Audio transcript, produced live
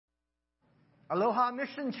Aloha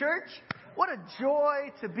Mission Church. What a joy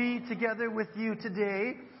to be together with you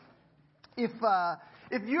today. If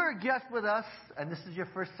you're a guest with us and this is your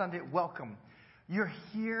first Sunday, welcome. You're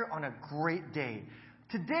here on a great day.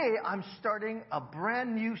 Today I'm starting a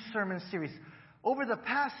brand new sermon series. Over the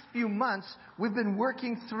past few months, we've been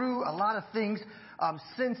working through a lot of things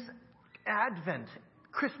since Advent,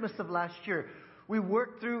 Christmas of last year. We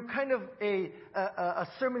worked through kind of a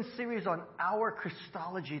sermon series on our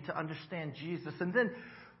Christology to understand Jesus. And then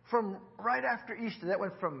from right after Easter, that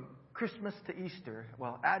went from Christmas to Easter,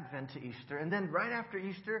 well, Advent to Easter. And then right after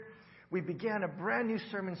Easter, we began a brand new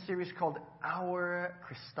sermon series called Our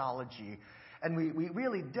Christology. And we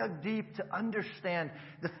really dug deep to understand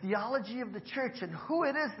the theology of the church and who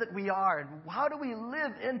it is that we are and how do we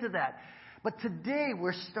live into that. But today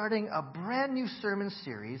we're starting a brand new sermon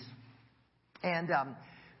series. And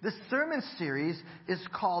this sermon series is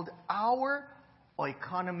called Our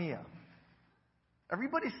Oikonomia.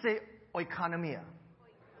 Everybody say oikonomia.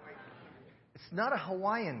 It's not a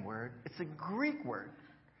Hawaiian word. It's a Greek word.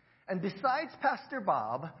 And besides Pastor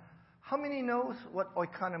Bob, how many knows what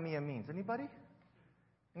oikonomia means? Anybody?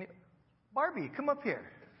 Barbie, come up here.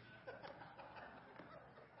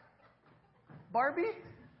 Barbie,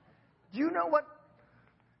 do you know what...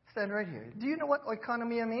 Stand right here. Do you know what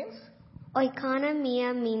oikonomia means?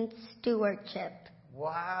 Oikonomia means stewardship.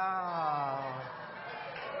 Wow.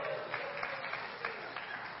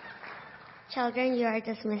 Children, you are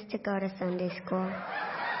dismissed to go to Sunday school.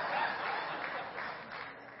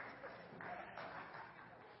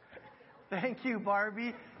 Thank you,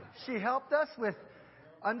 Barbie. She helped us with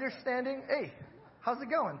understanding. Hey, how's it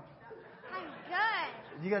going? I'm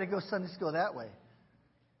good. You got to go Sunday school that way.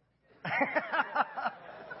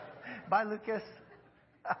 Bye, Lucas.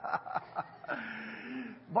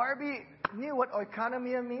 Barbie knew what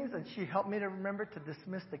oikonomia means, and she helped me to remember to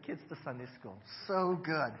dismiss the kids to Sunday school. So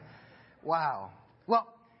good. Wow. Well,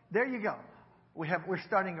 there you go. We're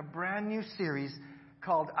starting a brand new series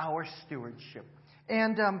called Our Stewardship.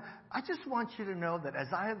 And I just want you to know that as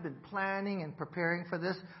I have been planning and preparing for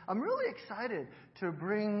this, I'm really excited to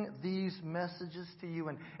bring these messages to you.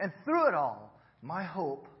 And through it all, my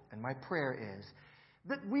hope and my prayer is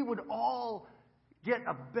that we would all get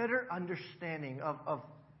a better understanding of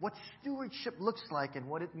what stewardship looks like and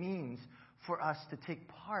what it means for us to take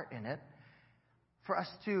part in it, for us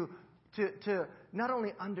to not only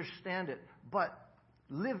understand it, but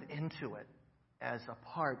live into it as a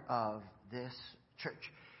part of this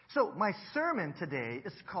church. So my sermon today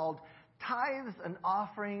is called Tithes and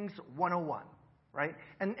Offerings 101, right?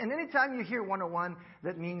 And anytime you hear 101,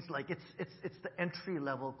 that means like it's the entry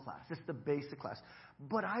level class. It's the basic class.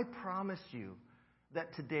 But I promise you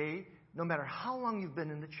that today, no matter how long you've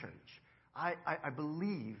been in the church, I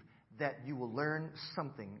believe that you will learn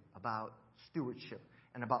something about stewardship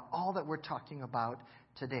and about all that we're talking about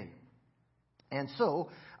today. And so,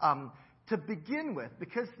 to begin with,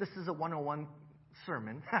 because this is a 101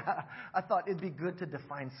 sermon, I thought it'd be good to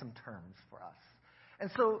define some terms for us. And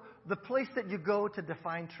so the place that you go to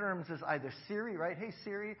define terms is either Siri, right? Hey,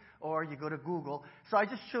 Siri, or you go to Google. So I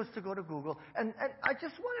just chose to go to Google. And I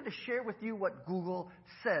just wanted to share with you what Google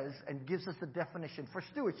says and gives us a definition for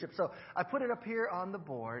stewardship. So I put it up here on the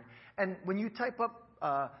board. And when you type up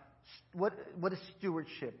what is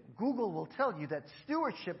stewardship, Google will tell you that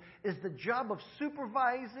stewardship is the job of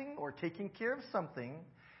supervising or taking care of something,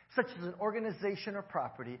 such as an organization or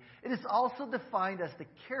property. It is also defined as the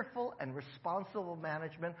careful and responsible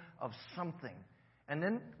management of something. And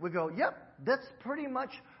then we go, yep, that's pretty much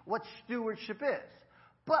what stewardship is.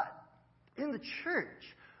 But in the church,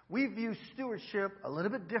 we view stewardship a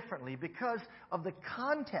little bit differently because of the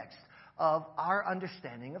context of our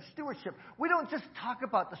understanding of stewardship. We don't just talk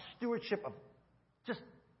about the stewardship of just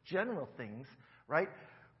general things, right?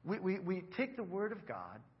 We take the Word of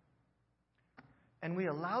God and we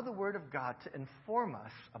allow the Word of God to inform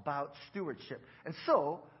us about stewardship. And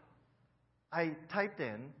so, I typed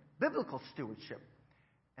in biblical stewardship.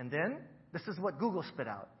 And then, this is what Google spit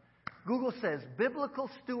out. Google says,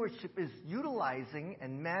 biblical stewardship is utilizing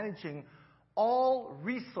and managing all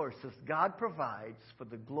resources God provides for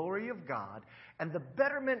the glory of God and the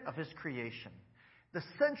betterment of His creation. The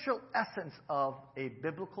central essence of a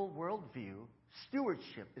biblical worldview,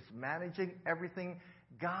 stewardship, is managing everything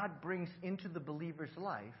God brings into the believer's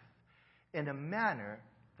life in a manner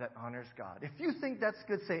that honors God. If you think that's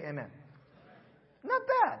good, say amen. Not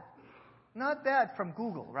bad. Not bad from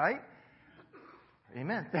Google, right?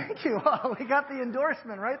 Amen. Thank you. Oh, we got the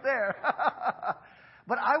endorsement right there.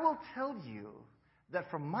 But I will tell you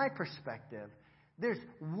that from my perspective, there's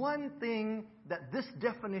one thing that this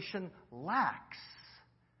definition lacks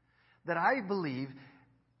that I believe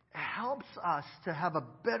helps us to have a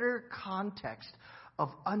better context of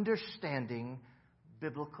understanding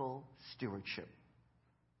biblical stewardship.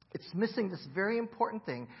 It's missing this very important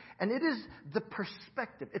thing, and it is the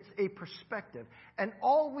perspective. It's a perspective. And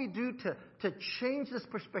all we do to change this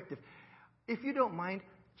perspective, if you don't mind,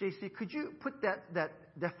 JC, could you put that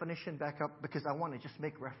definition back up? Because I want to just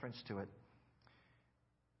make reference to it.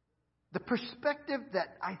 The perspective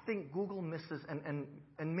that I think Google misses,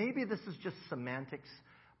 and maybe this is just semantics,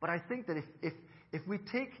 but I think that if we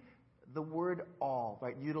take the word all,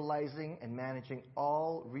 right, utilizing and managing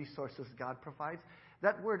all resources God provides,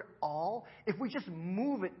 that word all, if we just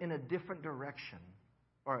move it in a different direction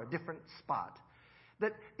or a different spot,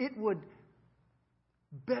 that it would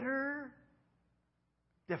better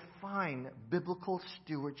define biblical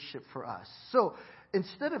stewardship for us. So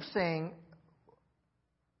instead of saying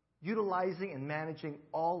utilizing and managing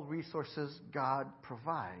all resources God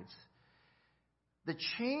provides, the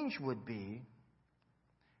change would be,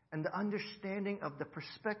 and the understanding of the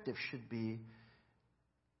perspective should be,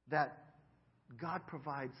 that God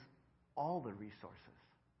provides all the resources.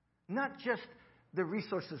 Not just the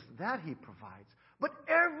resources that He provides, but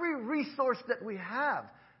every resource that we have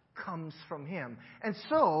comes from Him. And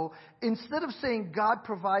so, instead of saying God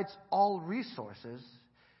provides all resources,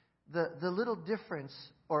 the little difference,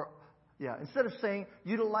 instead of saying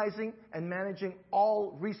utilizing and managing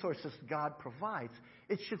all resources God provides,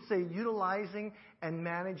 it should say utilizing and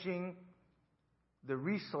managing the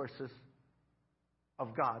resources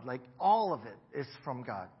of God. Like all of it is from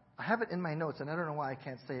God. I have it in my notes, and I don't know why I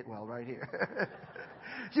can't say it well right here.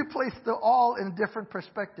 You place the all in a different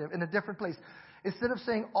perspective, in a different place. Instead of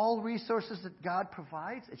saying all resources that God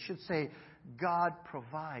provides, it should say God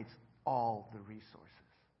provides all the resources.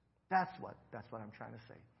 That's what I'm trying to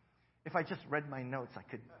say. If I just read my notes, I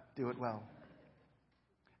could do it well.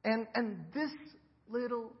 And this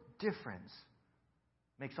little difference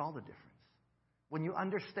makes all the difference. When you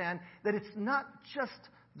understand that it's not just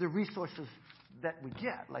the resources that we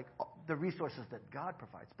get, like the resources that God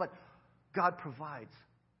provides, but God provides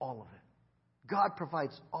all of it. God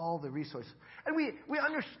provides all the resources. And we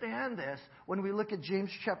understand this when we look at James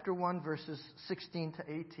chapter 1, verses 16 to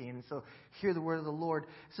 18. So hear the word of the Lord.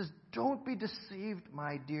 It says, "Don't be deceived,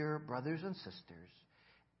 my dear brothers and sisters.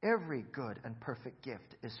 Every good and perfect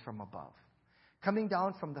gift is from above, coming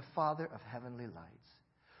down from the Father of heavenly lights,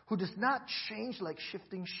 who does not change like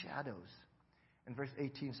shifting shadows." And verse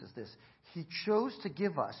 18 says this, "He chose to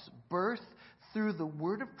give us birth through the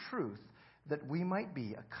word of truth, that we might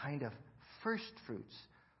be a kind of first fruits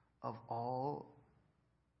of all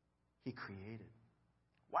He created."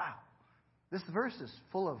 Wow. This verse is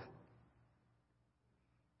full of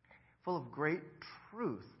great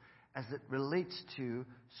truth as it relates to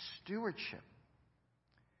stewardship.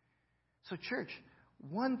 So church,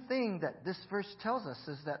 one thing that this verse tells us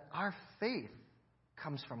is that our faith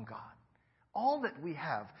comes from God. All that we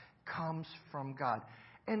have comes from God.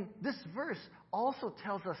 And this verse also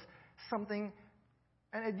tells us something,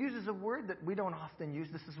 and it uses a word that we don't often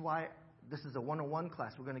use. This is why this is a 101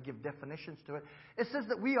 class. We're going to give definitions to it. It says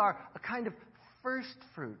that we are a kind of first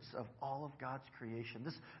fruits of all of God's creation.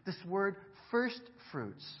 This word first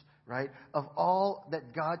fruits, right, of all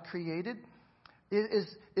that God created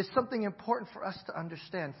is something important for us to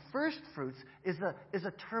understand. First fruits is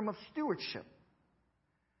a term of stewardship.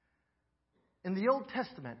 In the Old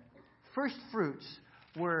Testament, first fruits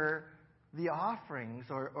were the offerings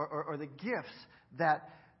or the gifts that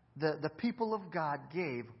the people of God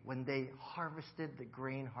gave when they harvested the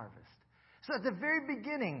grain harvest. So at the very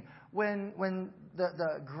beginning, when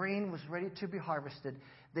the grain was ready to be harvested,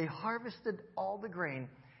 they harvested all the grain,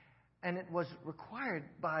 and it was required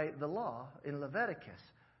by the law in Leviticus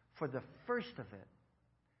for the first of it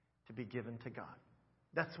to be given to God.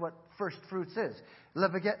 That's what first fruits is.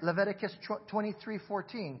 Leviticus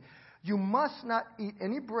 23:14. "You must not eat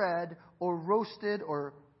any bread or roasted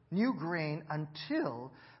or new grain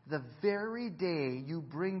until the very day you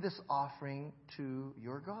bring this offering to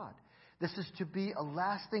your God. This is to be a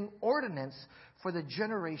lasting ordinance for the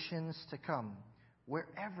generations to come,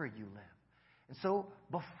 wherever you live." And so,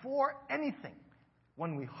 before anything,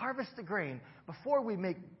 when we harvest the grain, before we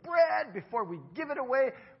make bread, before we give it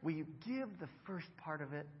away, we give the first part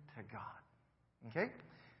of it to God. Okay?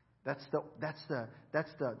 That's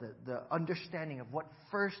the understanding of what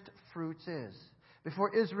first fruits is.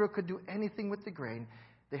 Before Israel could do anything with the grain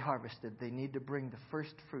they harvested, they need to bring the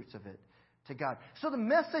first fruits of it to God. So the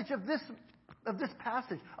message of this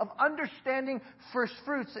passage of understanding first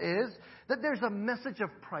fruits is that there's a message of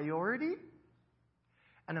priority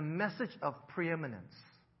and a message of preeminence.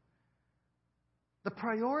 The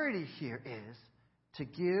priority here is to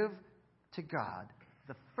give to God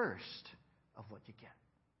the first of what you get,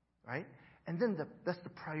 right? And then that's the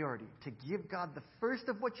priority, to give God the first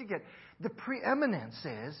of what you get. The preeminence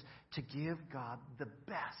is to give God the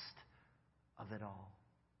best of it all,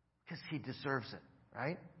 because He deserves it,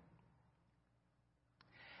 right?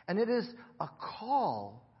 And it is a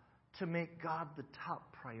call to make God the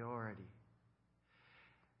top priority.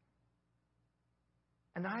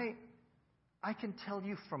 And I can tell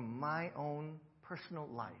you from my own personal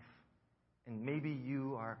life, and maybe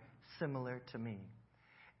you are similar to me,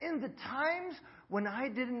 in the times when I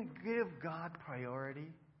didn't give God priority,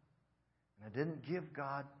 and I didn't give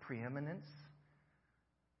God preeminence,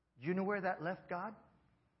 do you know where that left God?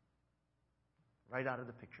 Right out of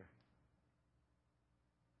the picture.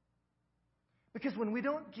 Because when we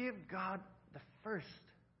don't give God the first,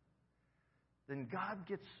 then God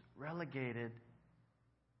gets relegated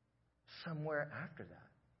somewhere after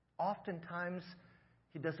that. Oftentimes,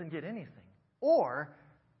 He doesn't get anything. Or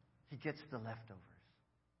He gets the leftovers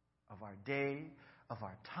of our day, of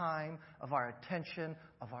our time, of our attention,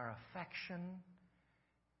 of our affection.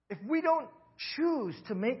 If we don't choose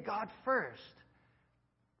to make God first,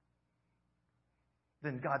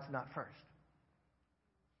 then God's not first.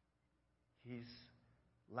 He's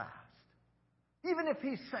last. Even if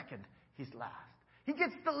He's second, He's last. He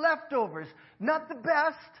gets the leftovers, not the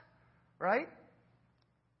best, right?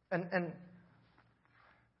 And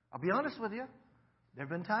I'll be honest with you, there have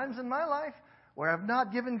been times in my life where I've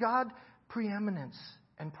not given God preeminence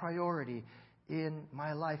and priority in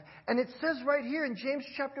my life. And it says right here in James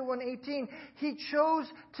chapter 1:18, He chose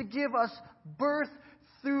to give us birth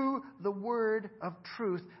through the word of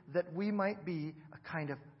truth, that we might be a kind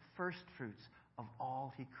of first fruits of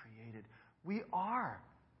all He created. We are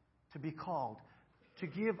to be called to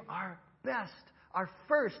give our best, our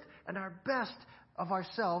first and our best of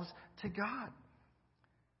ourselves to God.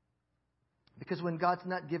 Because when God's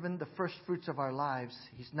not given the first fruits of our lives,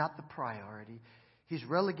 He's not the priority. He's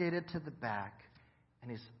relegated to the back,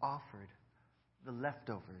 and He's offered the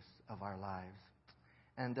leftovers of our lives.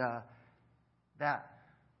 And that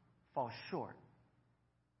falls short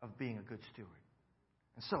of being a good steward.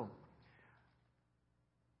 And so,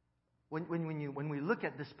 when we look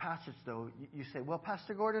at this passage, though, you say, well,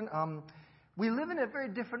 Pastor Gordon, we live in a very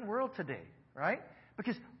different world today, right?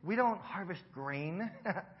 Because we don't harvest grain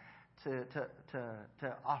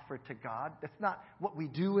to offer to God. That's not what we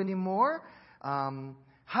do anymore.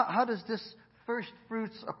 How does this first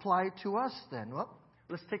fruits apply to us then? Well,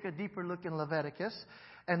 let's take a deeper look in Leviticus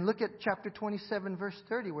and look at chapter 27, verse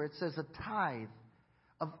 30, where it says a tithe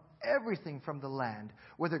of everything from the land,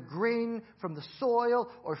 whether grain from the soil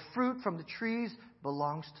or fruit from the trees,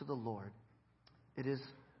 belongs to the Lord. It is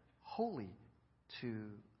holy to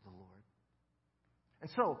the Lord.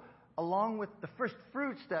 And so, along with the first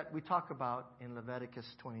fruits that we talk about in Leviticus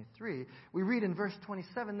 23, we read in verse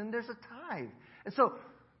 27, then there's a tithe. And so,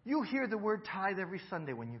 you hear the word tithe every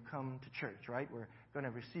Sunday when you come to church, right? We're going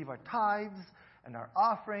to receive our tithes and our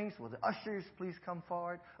offerings. Will the ushers please come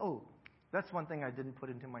forward? Oh, that's one thing I didn't put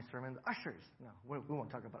into my sermon. The ushers. No, we won't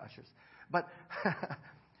talk about ushers. But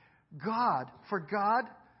for God,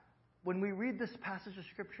 when we read this passage of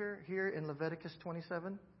Scripture here in Leviticus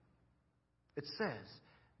 27, it says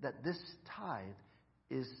that this tithe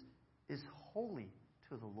is holy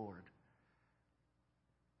to the Lord.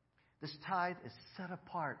 This tithe is set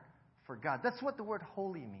apart for God. That's what the word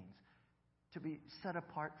holy means, to be set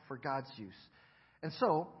apart for God's use. And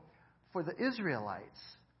so, for the Israelites,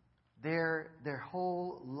 their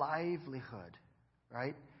whole livelihood,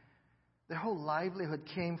 right? Their whole livelihood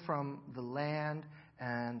came from the land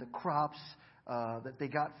and the crops that they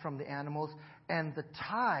got from the animals, and the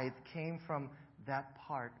tithe came from that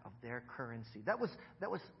part of their currency. That was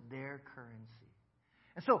their currency.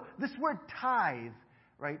 And so this word tithe,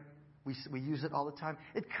 right? We use it all the time.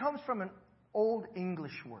 It comes from an Old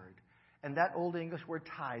English word, and that Old English word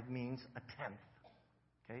tithe means a tenth.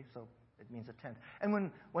 Okay, so it means a tenth.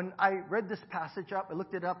 And when I read this passage up, I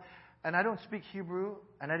looked it up, and I don't speak Hebrew,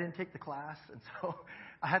 and I didn't take the class, and so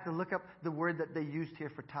I had to look up the word that they used here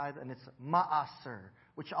for tithe, and it's ma'aser,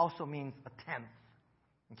 which also means a tenth.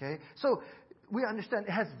 Okay, so we understand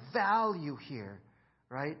it has value here,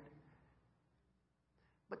 right?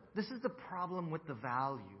 But this is the problem with the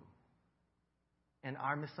value and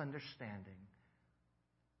our misunderstanding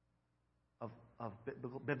of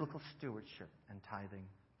biblical stewardship and tithing.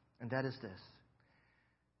 And that is this.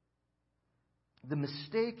 The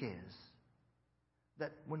mistake is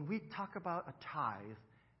that when we talk about a tithe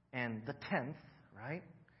and the tenth, right?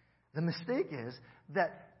 The mistake is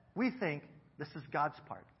that we think this is God's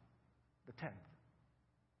part, the tenth.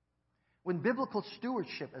 When biblical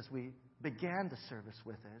stewardship, as we began the service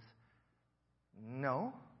with, is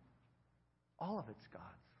no, all of it's God's.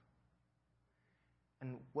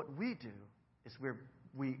 And what we do is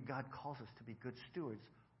God calls us to be good stewards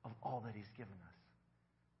of all that He's given us.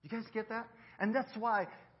 You guys get that? And that's why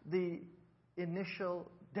the initial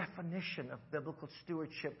definition of biblical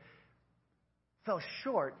stewardship fell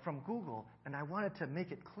short from Google, and I wanted to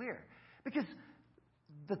make it clear. Because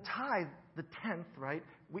the tithe, the tenth, right,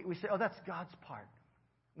 we say, oh, that's God's part.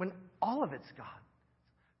 When all of it's God.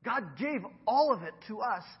 God gave all of it to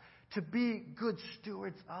us to be good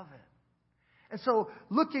stewards of it. And so,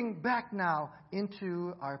 looking back now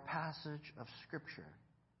into our passage of Scripture,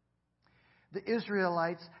 the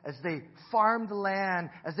Israelites, as they farmed the land,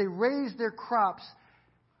 as they raised their crops,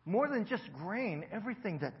 more than just grain,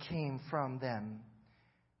 everything that came from them,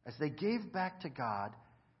 as they gave back to God,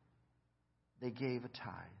 they gave a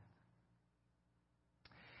tithe.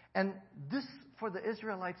 And this, for the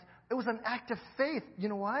Israelites, it was an act of faith. You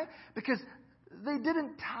know why? Because they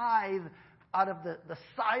didn't tithe out of the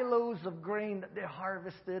silos of grain that they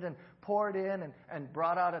harvested and poured in and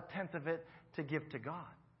brought out a tenth of it to give to God.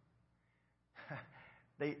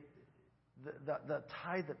 The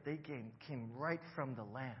tithe that they gave came right from the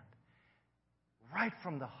land, right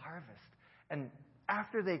from the harvest. And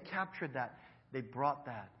after they captured that, they brought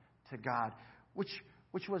that to God, which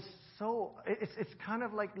was so, it's kind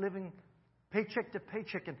of like living paycheck to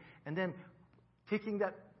paycheck and then taking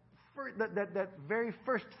that very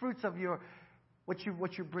first fruits of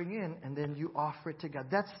what you bring in, and then you offer it to God.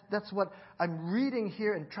 That's what I'm reading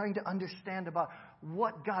here and trying to understand about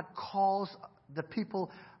what God calls the people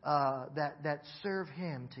that serve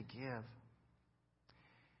Him to give.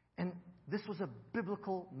 And this was a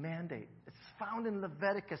biblical mandate. It's found in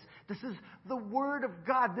Leviticus. This is the Word of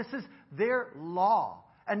God. This is their law.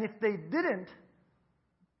 And if they didn't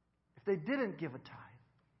give a tithe,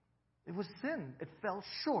 it was sin. It fell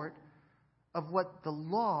short of what the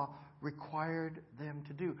law required them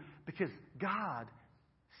to do. Because God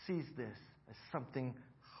sees this as something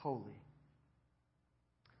holy.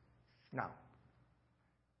 Now,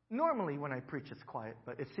 normally when I preach it's quiet,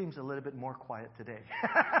 but it seems a little bit more quiet today.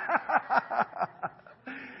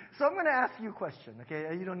 So I'm going to ask you a question,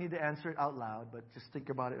 okay? You don't need to answer it out loud, but just think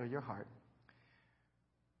about it in your heart.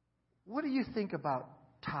 What do you think about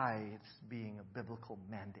tithes being a biblical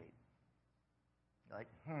mandate? You're like,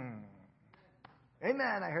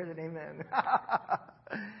 amen, I heard an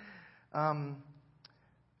amen.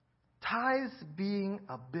 Tithes being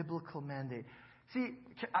a biblical mandate. See,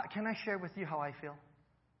 can I share with you how I feel?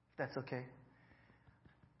 If that's okay.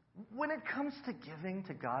 When it comes to giving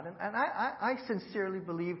to God, and I sincerely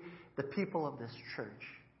believe the people of this church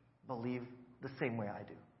believe the same way I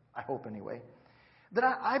do. I hope anyway. That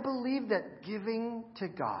I believe that giving to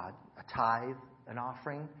God, a tithe, an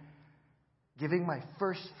offering, giving my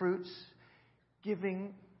first fruits,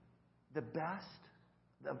 giving the best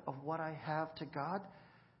of what I have to God,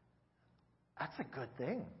 that's a good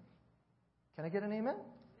thing. Can I get an amen?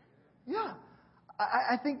 Yeah.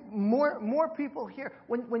 I think more people here,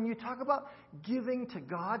 when you talk about giving to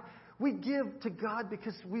God, we give to God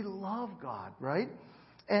because we love God, right?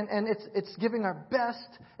 And it's giving our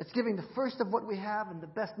best. It's giving the first of what we have and the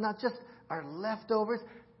best, not just our leftovers.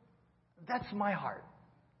 That's my heart.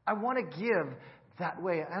 I want to give that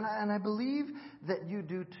way. And I believe that you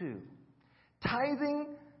do too.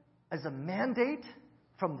 Tithing as a mandate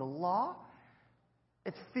from the law,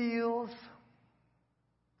 it feels,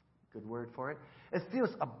 good word for it, it feels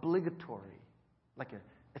obligatory.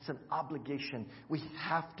 It's an obligation. We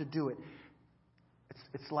have to do it.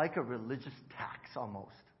 It's like a religious tax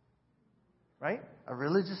almost. Right? A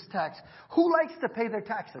religious tax. Who likes to pay their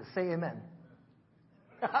taxes? Say amen.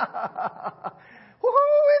 Woohoo!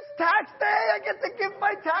 It's tax day! I get to give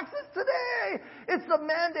my taxes today! It's a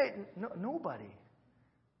mandate. No, nobody.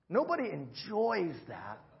 Nobody enjoys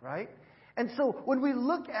that, right? And so when we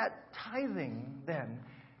look at tithing then,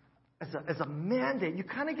 as a mandate, you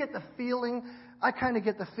kind of get the feeling, I kind of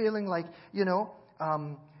get the feeling like,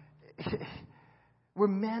 we're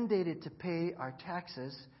mandated to pay our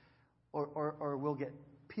taxes or we'll get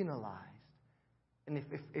penalized. And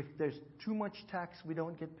if there's too much tax we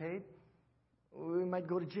don't get paid, we might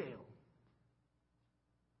go to jail.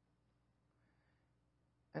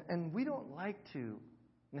 And we don't like to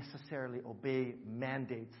necessarily obey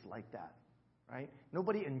mandates like that, right?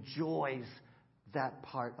 Nobody enjoys that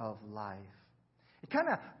part of life. It kind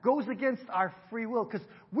of goes against our free will because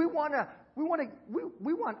we want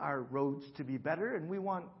our roads to be better, and we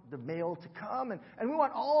want the mail to come, and we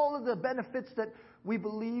want all of the benefits that we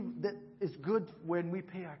believe that is good when we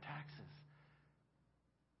pay our taxes.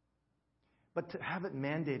 But to have it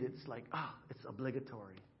mandated, it's like, it's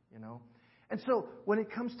obligatory, you know. And so when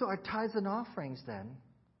it comes to our tithes and offerings then,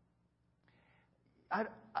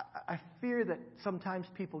 I fear that sometimes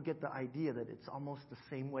people get the idea that it's almost the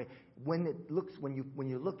same way when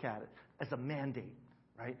you look at it as a mandate,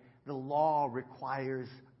 right? The law requires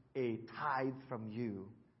a tithe from you.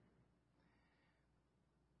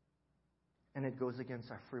 And it goes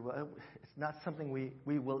against our free will. It's not something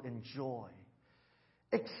we will enjoy.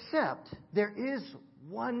 Except there is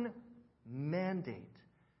one mandate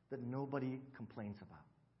that nobody complains about.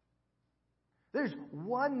 There's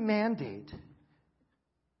one mandate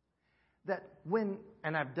that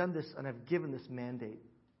and I've done this and I've given this mandate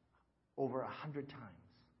over 100 times.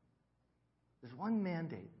 There's one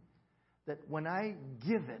mandate that when I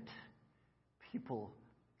give it, people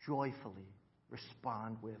joyfully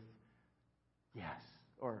respond with, yes,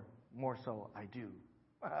 or more so, I do.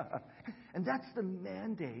 And that's the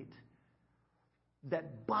mandate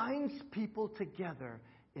that binds people together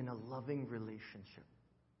in a loving relationship.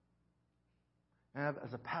 And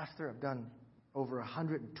as a pastor, I've done over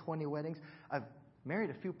 120 weddings. I've married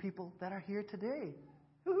a few people that are here today.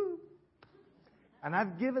 Woo-hoo. And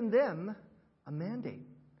I've given them a mandate.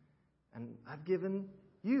 And I've given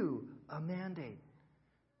you a mandate.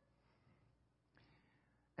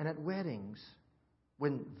 And at weddings,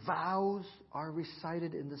 when vows are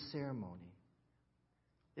recited in the ceremony,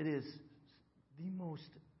 it is the most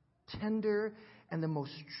tender and the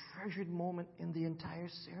most treasured moment in the entire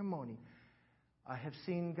ceremony. I have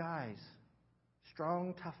seen guys,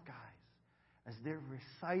 strong, tough guys, as they're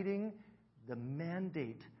reciting the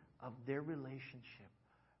mandate of their relationship,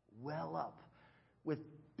 well up with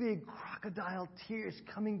big crocodile tears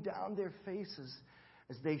coming down their faces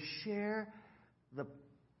as they share the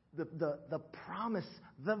promise,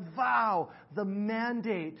 the vow, the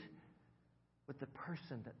mandate with the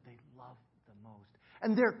person that they love the most.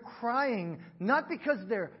 And they're crying not because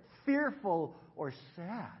they're fearful or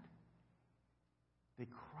sad. They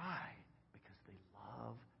cry because they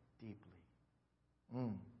love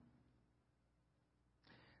deeply.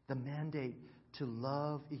 The mandate to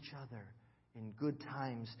love each other in good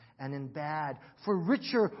times and in bad, for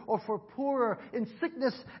richer or for poorer, in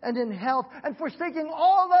sickness and in health, and forsaking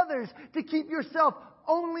all others to keep yourself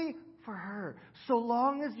only for her, so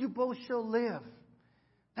long as you both shall live.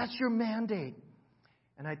 That's your mandate.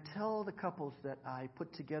 And I tell the couples that I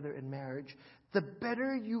put together in marriage, the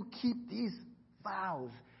better you keep these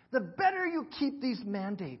vows, the better you keep these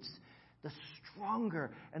mandates, the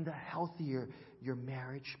stronger and the healthier your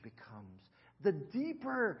marriage becomes. The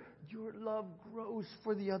deeper your love grows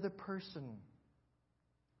for the other person.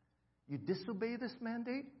 You disobey this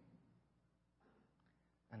mandate,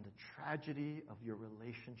 and the tragedy of your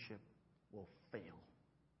relationship will fail.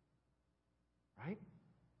 Right?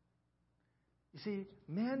 You see,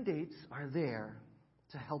 mandates are there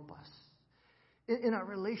to help us. In our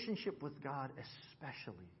relationship with God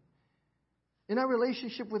especially. In our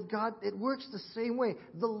relationship with God, it works the same way.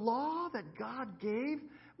 The law that God gave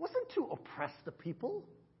wasn't to oppress the people.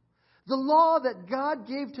 The law that God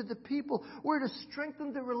gave to the people were to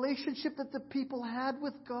strengthen the relationship that the people had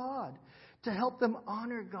with God, to help them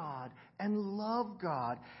honor God and love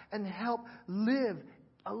God and help live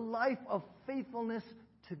a life of faithfulness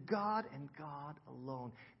to God and God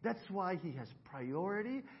alone. That's why He has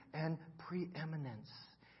priority and preeminence.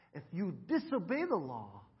 If you disobey the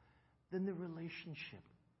law, then the relationship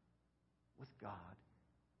with God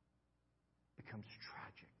becomes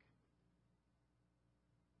tragic.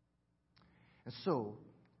 And so,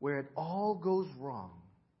 where it all goes wrong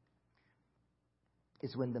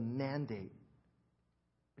is when the mandate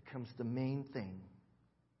becomes the main thing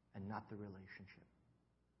and not the relationship.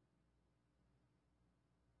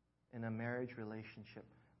 In a marriage relationship,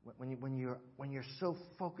 when you're so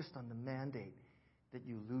focused on the mandate that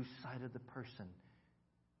you lose sight of the person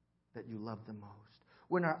that you love the most.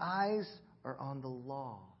 When our eyes are on the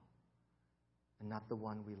law and not the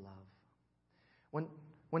one we love.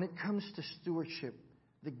 When it comes to stewardship,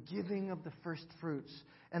 the giving of the first fruits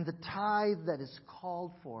and the tithe that is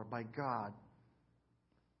called for by God,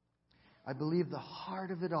 I believe the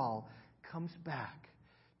heart of it all comes back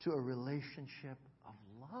to a relationship of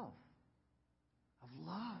love. Of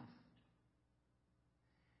love.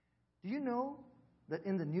 Do you know that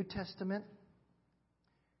in the New Testament,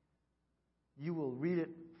 you will read it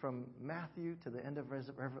from Matthew to the end of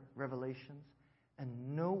Revelations,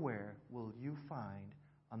 and nowhere will you find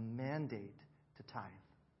a mandate to tithe?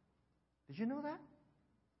 Did you know that?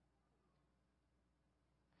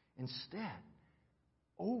 Instead,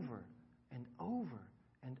 over and over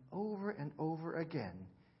and over and over again,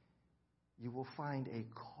 you will find a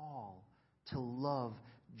call to love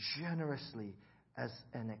generously as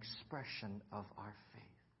an expression of our faith.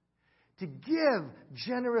 To give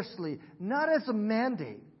generously, not as a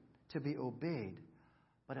mandate to be obeyed,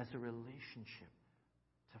 but as a relationship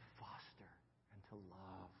to foster and to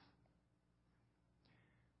love.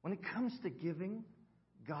 When it comes to giving,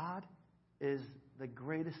 God is the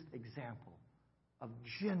greatest example of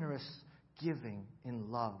generous giving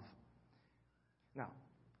in love. Now,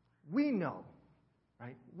 we know,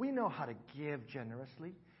 right? We know how to give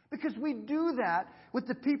generously because we do that with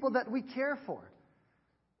the people that we care for.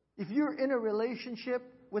 If you're in a relationship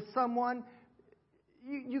with someone,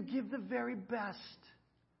 you give the very best.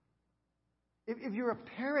 If you're a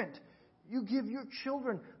parent, you give your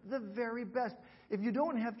children the very best. If you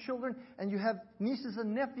don't have children and you have nieces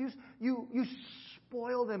and nephews, you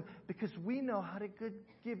spoil them because we know how to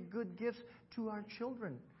give good gifts to our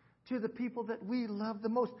children, to the people that we love the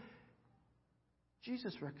most.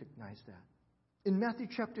 Jesus recognized that. In Matthew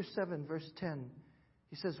chapter 7, verse 10,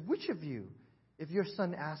 he says, "Which of you, if your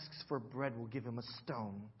son asks for bread, will give him a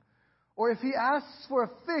stone? Or if he asks for a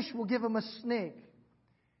fish, will give him a snake?"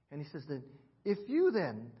 And he says that, "If you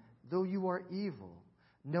then, though you are evil,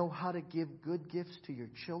 know how to give good gifts to your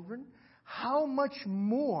children, how much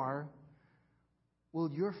more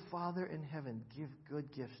will your Father in heaven give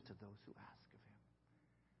good gifts to those who ask of him?"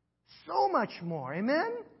 So much more.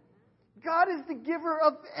 Amen? God is the giver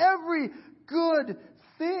of every good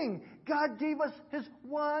thing. God gave us His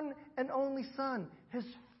one and only Son, His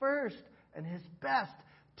first and His best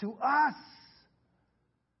to us.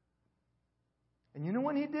 And you know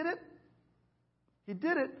when He did it? He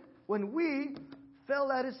did it when we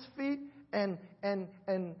fell at His feet and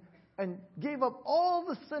gave up all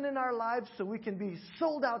the sin in our lives so we can be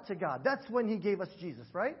sold out to God. That's when He gave us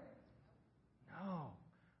Jesus, right? No.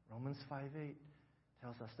 Romans 5:8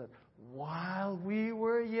 tells us that while we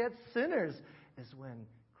were yet sinners is when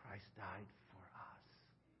Christ died for us.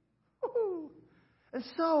 Woo-hoo. And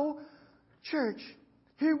so, church,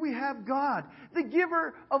 here we have God, the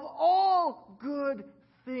giver of all good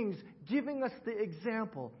things, giving us the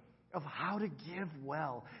example of how to give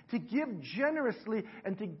well, to give generously,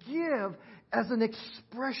 and to give as an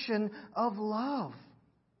expression of love.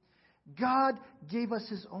 God gave us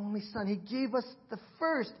His only Son. He gave us the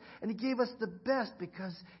first, and He gave us the best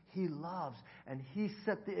because He loves, and He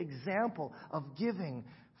set the example of giving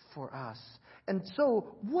for us. And so,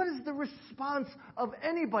 what is the response of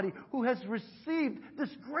anybody who has received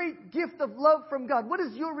this great gift of love from God? What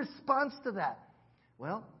is your response to that?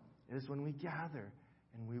 Well, it is when we gather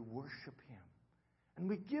and we worship Him. And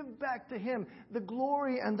we give back to Him the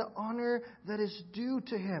glory and the honor that is due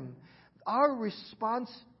to Him. Our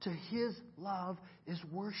response to His love is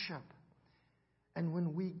worship. And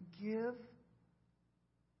when we give,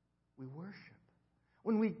 we worship.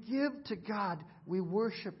 When we give to God, we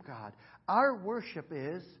worship God. Our worship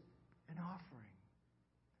is an offering.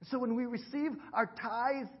 So when we receive our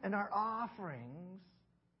tithes and our offerings,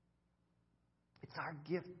 it's our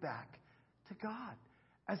gift back to God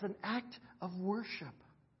as an act of worship.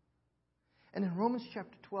 And in Romans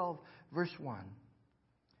chapter 12, verse 1,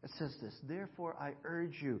 it says this, "Therefore I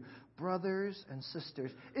urge you, brothers and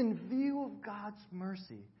sisters, in view of God's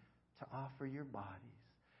mercy, to offer your bodies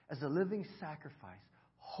as a living sacrifice,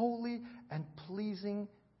 holy and pleasing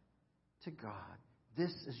to God.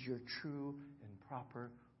 This is your true and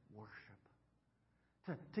proper worship."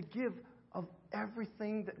 To give of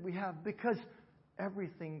everything that we have, because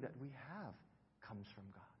everything that we have comes from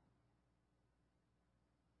God.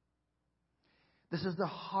 This is the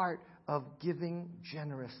heart of giving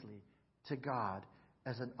generously to God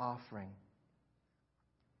as an offering.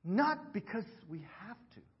 Not because we have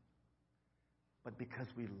to, but because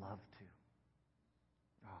we love to.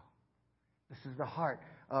 Oh, this is the heart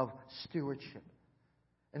of stewardship.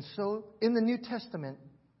 And so, in the New Testament,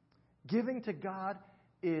 giving to God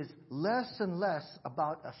is less and less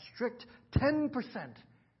about a strict 10%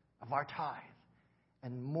 of our tithe,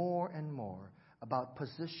 and more about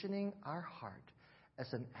positioning our heart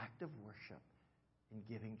as an act of worship in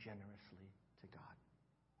giving generously to God.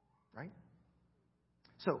 Right?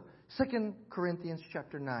 So, 2 Corinthians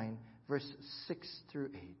chapter 9, verse 6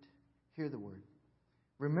 through 8. Hear the word.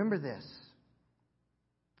 "Remember this.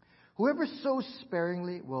 Whoever sows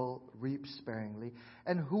sparingly will reap sparingly,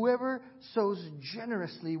 and whoever sows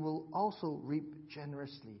generously will also reap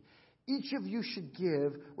generously. Each of you should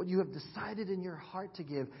give what you have decided in your heart to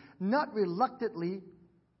give, not reluctantly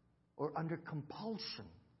or under compulsion.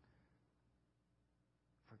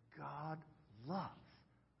 For God loves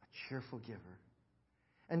a cheerful giver.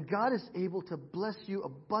 And God is able to bless you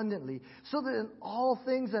abundantly, so that in all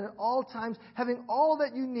things and at all times, having all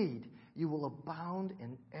that you need, you will abound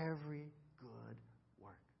in every good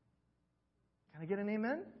work. Can I get an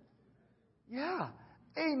amen? Yeah.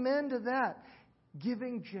 Amen to that.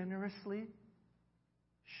 Giving generously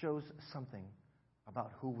shows something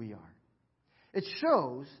about who we are. It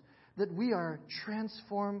shows that we are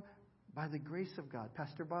transformed by the grace of God.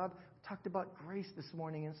 Pastor Bob talked about grace this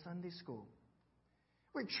morning in Sunday school.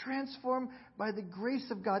 We're transformed by the grace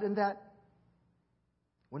of God in that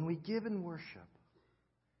when we give in worship,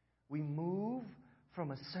 we move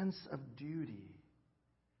from a sense of duty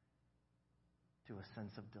to a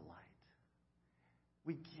sense of delight.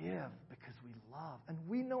 We give because we love, and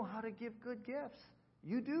we know how to give good gifts.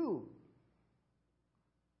 You do.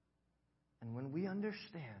 And when we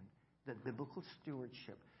understand that biblical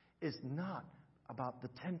stewardship is not about the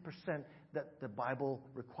 10% that the Bible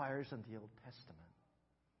requires in the Old Testament,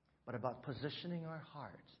 but about positioning our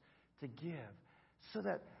hearts to give so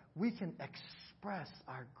that we can express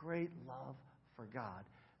our great love for God,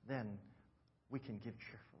 then we can give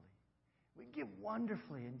cheerfully. We give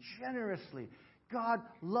wonderfully and generously. God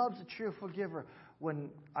loves a cheerful giver. When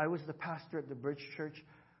I was the pastor at the Bridge Church,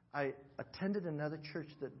 I attended another church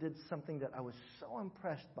that did something that I was so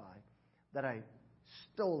impressed by that I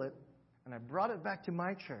stole it and I brought it back to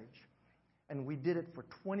my church, and we did it for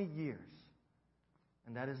 20 years.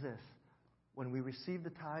 And that is this. When we received the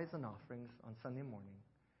tithes and offerings on Sunday morning,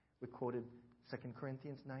 we quoted 2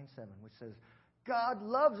 Corinthians 9:7, which says, God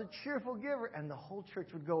loves a cheerful giver. And the whole church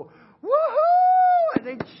would go, woohoo! And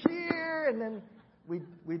they'd cheer. And then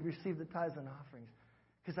we'd receive the tithes and offerings.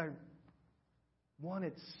 Because I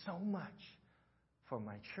wanted so much for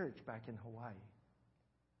my church back in Hawaii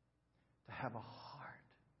to have a heart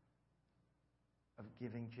of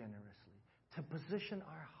giving generously, to position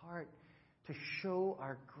our heart to show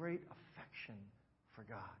our great affection for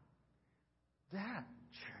God. That,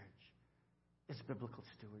 church, is biblical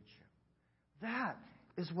stewardship. That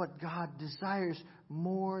is what God desires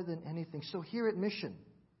more than anything. So here at Mission,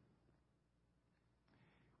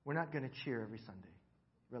 we're not going to cheer every Sunday.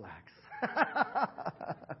 Relax.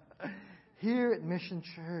 Here at Mission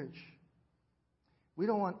Church, we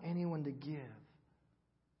don't want anyone to give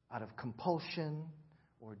out of compulsion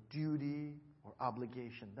or duty or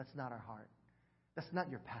obligation. That's not our heart. That's not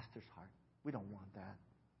your pastor's heart. We don't want that.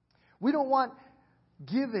 We don't want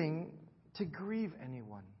giving to grieve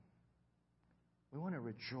anyone. We want to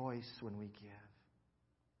rejoice when we give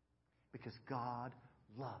because God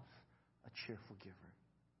loves a cheerful giver.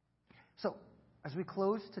 So, as we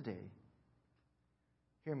close today,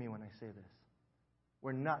 hear me when I say this.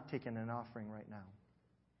 We're not taking an offering right now.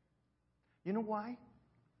 You know why?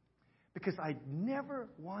 Because I never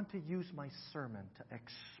want to use my sermon to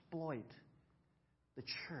exploit the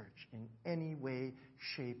church in any way,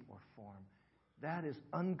 shape, or form. That is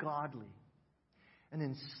ungodly. And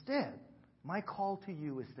instead, my call to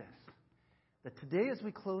you is this, that today as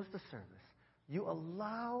we close the service, you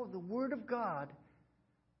allow the Word of God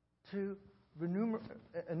to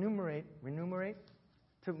enumerate,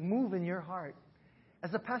 to move in your heart.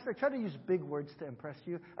 As a pastor, I try to use big words to impress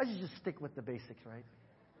you. I just stick with the basics, right?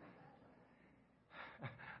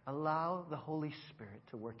 Allow the Holy Spirit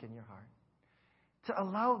to work in your heart. To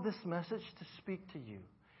allow this message to speak to you.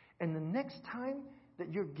 And the next time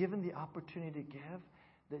that you're given the opportunity to give,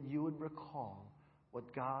 that you would recall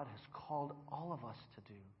what God has called all of us to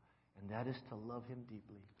do. And that is to love Him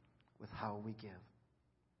deeply with how we give.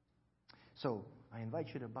 So, I invite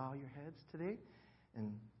you to bow your heads today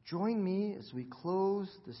and join me as we close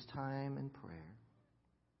this time in prayer.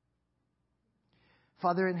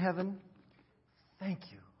 Father in heaven, thank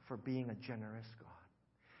you for being a generous God.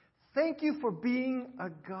 Thank you for being a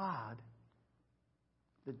God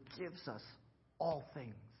that gives us all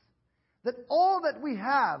things. That all that we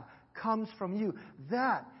have comes from you.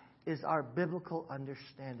 That is our biblical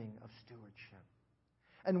understanding of stewardship.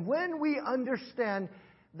 And when we understand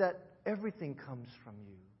that everything comes from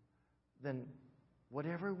you, then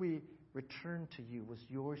whatever we return to you was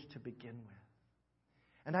yours to begin with.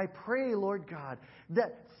 And I pray, Lord God,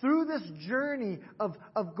 that through this journey of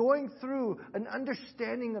going through an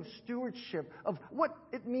understanding of stewardship, of what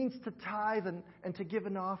it means to tithe and to give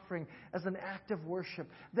an offering as an act of worship,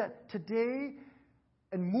 that today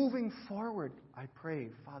and moving forward, I pray,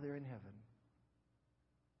 Father in heaven,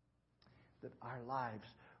 that our lives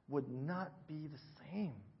would not be the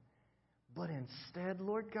same, but instead,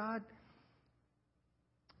 Lord God,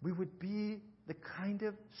 we would be the kind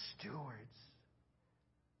of stewards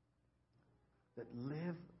that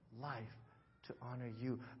live life to honor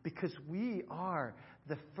you, because we are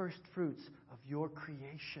the first fruits of your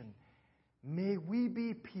creation. May we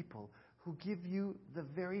be people who give you the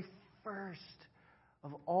very first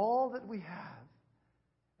of all that we we have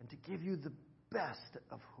and to give you the best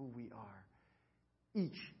of who we are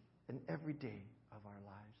each and every day of our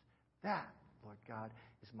lives. That, Lord God,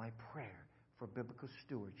 is my prayer for biblical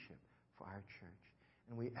stewardship for our church.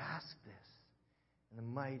 And we ask this in the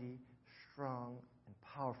mighty, strong, and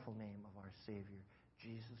powerful name of our Savior,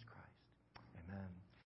 Jesus Christ. Amen.